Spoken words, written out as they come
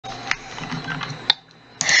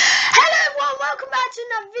back to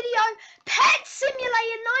another video. Pet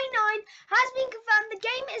Simulator 99 has been confirmed. The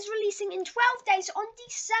game is releasing in 12 days on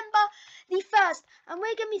December the 1st. And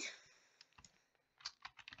we're going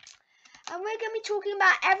to be talking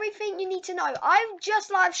about everything you need to know. I've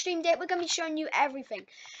just live streamed it. We're going to be showing you everything.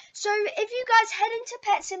 So if you guys head into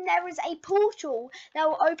Pet Sim, there is a portal that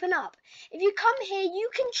will open up. If you come here, you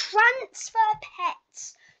can transfer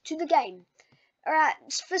pets to the game. Alright,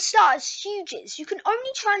 for starters, huges. You can only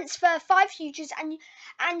transfer 5 huges, and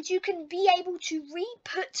you can be able to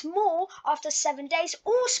re-put more after 7 days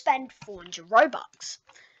or spend 400 Robux.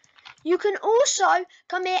 You can also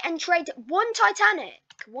come here and trade one Titanic.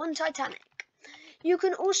 You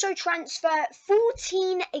can also transfer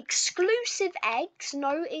 14 exclusive eggs,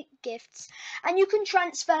 no gifts, and you can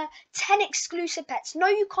transfer 10 exclusive pets. No,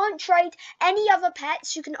 you can't trade any other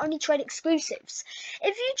pets, you can only trade exclusives.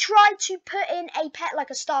 If you try to put in a pet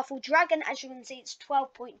like a Starfall Dragon, as you can see, it's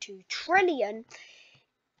 12.2 trillion.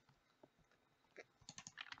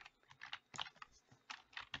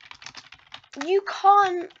 You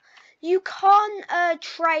can't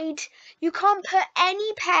put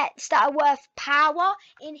any pets that are worth power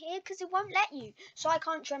in here because it won't let you. So I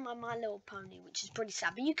can't trade My Little Pony, which is pretty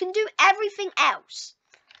sad. But you can do everything else.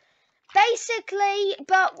 Basically,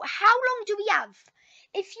 but how long do we have?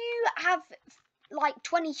 If you have like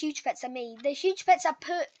 20 huge pets like me, the huge pets I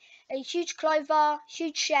put a huge Clover,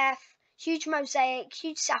 huge Chef, huge Mosaic,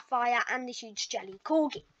 huge Sapphire, and the huge Jelly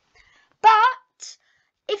Corgi. But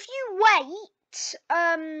if you wait,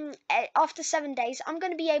 after 7 days, I'm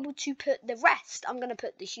going to be able to put the rest. I'm going to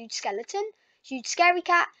put the huge skeleton, huge scary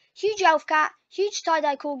cat, huge elf cat, huge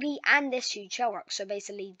tie-dye corgi, and this huge shellrock. So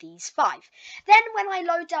basically these 5. Then when I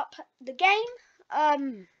load up the game,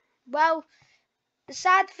 well, the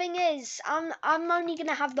sad thing is I'm only going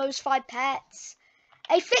to have those 5 pets.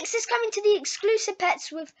 A fix is coming to the exclusive pets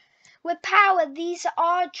with power. These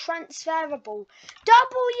are transferable.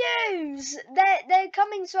 W's! They're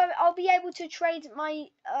coming, so I'll be able to trade my...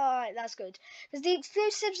 Alright, that's good. Because the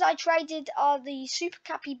exclusives I traded are the Super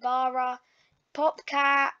Capybara, Pop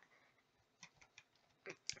Cat,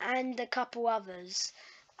 and a couple others.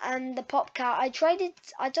 And the Pop Cat, I traded...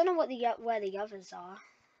 I don't know where the others are.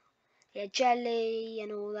 Yeah, Jelly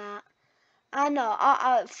and all that. I know,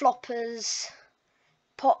 Floppers,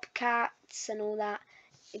 Pop Cats and all that.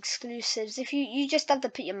 Exclusives. If you just have to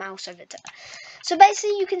put your mouse over it. So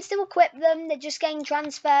basically you can still equip them, they're just getting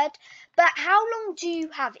transferred. But how long do you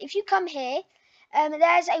have? If you come here,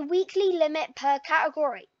 there's a weekly limit per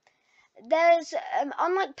category. There's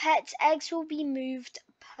unlike pets, eggs will be moved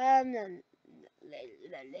permanently.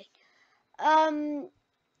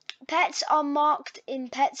 Pets are marked in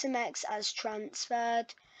PetSimX as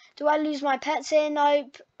transferred. Do I lose my pets here?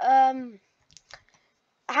 Nope.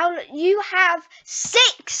 You have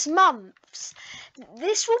 6 months.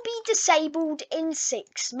 This will be disabled in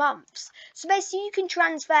 6 months. So basically you can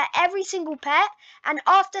transfer every single pet, and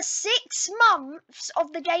after 6 months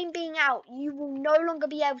of the game being out, you will no longer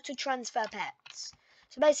be able to transfer pets.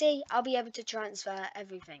 So basically I'll be able to transfer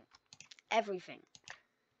everything.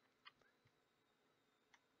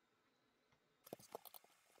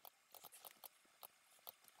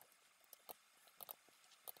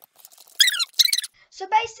 So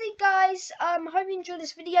basically, guys, hope you enjoyed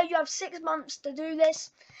this video. You have 6 months to do this.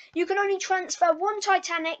 You can only transfer 1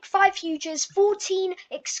 Titanic, 5 huges, 14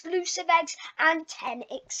 exclusive eggs, and 10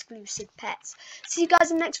 exclusive pets. See you guys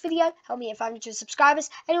in the next video. Help me hit 500 subscribers.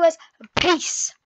 Anyways, peace.